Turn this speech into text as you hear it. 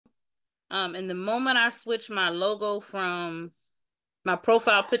And the moment I switched my logo from my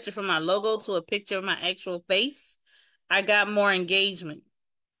profile picture from my logo to a picture of my actual face, I got more engagement.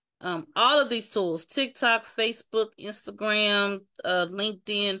 All of these tools, TikTok, Facebook, Instagram,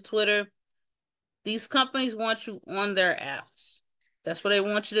 LinkedIn, Twitter, these companies want you on their apps. That's where they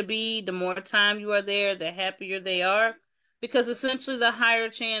want you to be. The more time you are there, the happier they are. Because essentially, the higher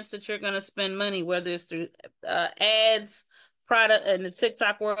chance that you're going to spend money, whether it's through ads, product in the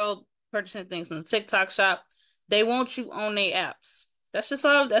TikTok world, purchasing things from the TikTok shop, they want you on their apps. That's just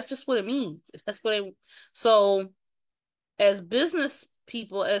all. That's just what it means. That's what they. So, as business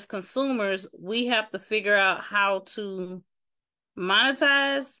people, as consumers, we have to figure out how to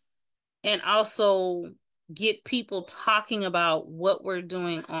monetize and also get people talking about what we're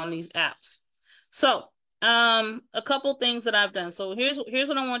doing on these apps. So, a couple things that I've done. So here's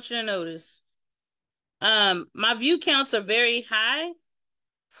what I want you to notice. My view counts are very high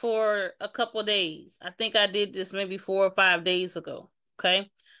for a couple days. I think I did this maybe 4 or 5 days ago.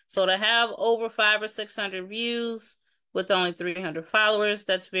 Okay. So to have over 500 or 600 views with only 300 followers,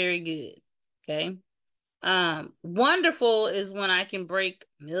 that's very good. Okay. Wonderful is when I can break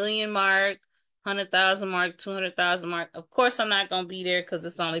million mark, 100,000 mark, 200,000 mark. Of course, I'm not going to be there because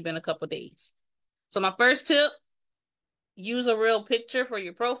it's only been a couple days. So my first tip, use a real picture for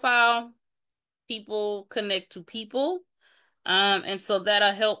your profile. People connect to people. And so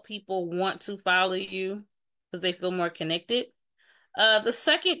that'll help people want to follow you because they feel more connected. The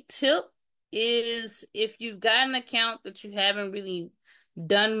second tip is if you've got an account that you haven't really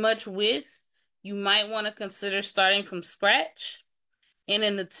done much with, you might want to consider starting from scratch. And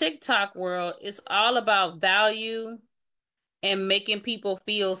in the TikTok world, it's all about value and making people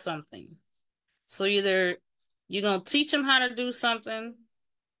feel something. So either you're going to teach them how to do something,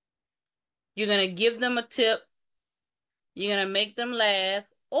 you're going to give them a tip, you're going to make them laugh,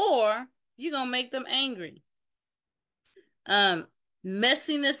 or you're going to make them angry. Um,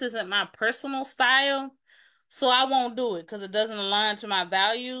 Messiness isn't my personal style, so I won't do it because it doesn't align to my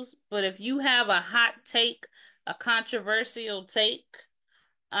values. But if you have a hot take, a controversial take,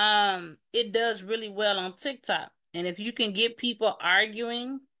 it does really well on TikTok. And if you can get people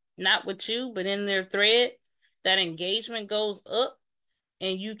arguing, not with you, but in their thread, that engagement goes up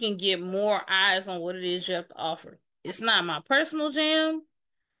and you can get more eyes on what it is you have to offer. It's not my personal jam,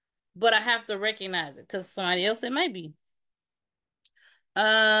 but I have to recognize it because somebody else it might be.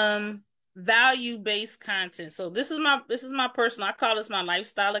 Um, Value-based content. So this is my personal, I call this my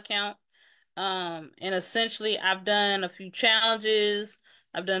lifestyle account. And essentially I've done a few challenges.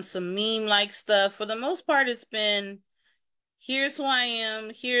 I've done some meme-like stuff. For the most part, it's been here's who I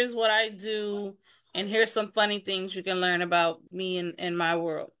am, here's what I do, and here's some funny things you can learn about me and my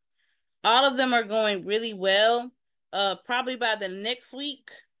world. All of them are going really well. Probably by the next week,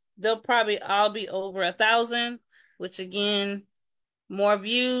 they'll probably all be over 1,000, which again, more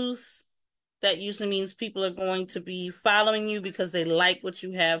views. That usually means people are going to be following you because they like what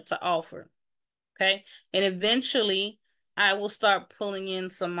you have to offer. Okay. And eventually I will start pulling in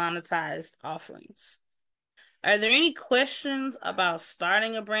some monetized offerings. Are there any questions about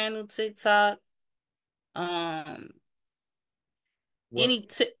starting a brand new TikTok? Um, Well, any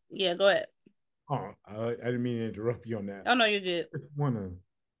tip? Yeah, go ahead. I didn't mean to interrupt you on that. Oh no, you're good. I just want to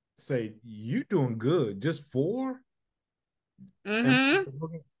say you doing good. Just four, and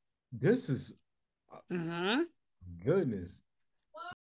Mm-hmm. this is Mm-hmm. goodness.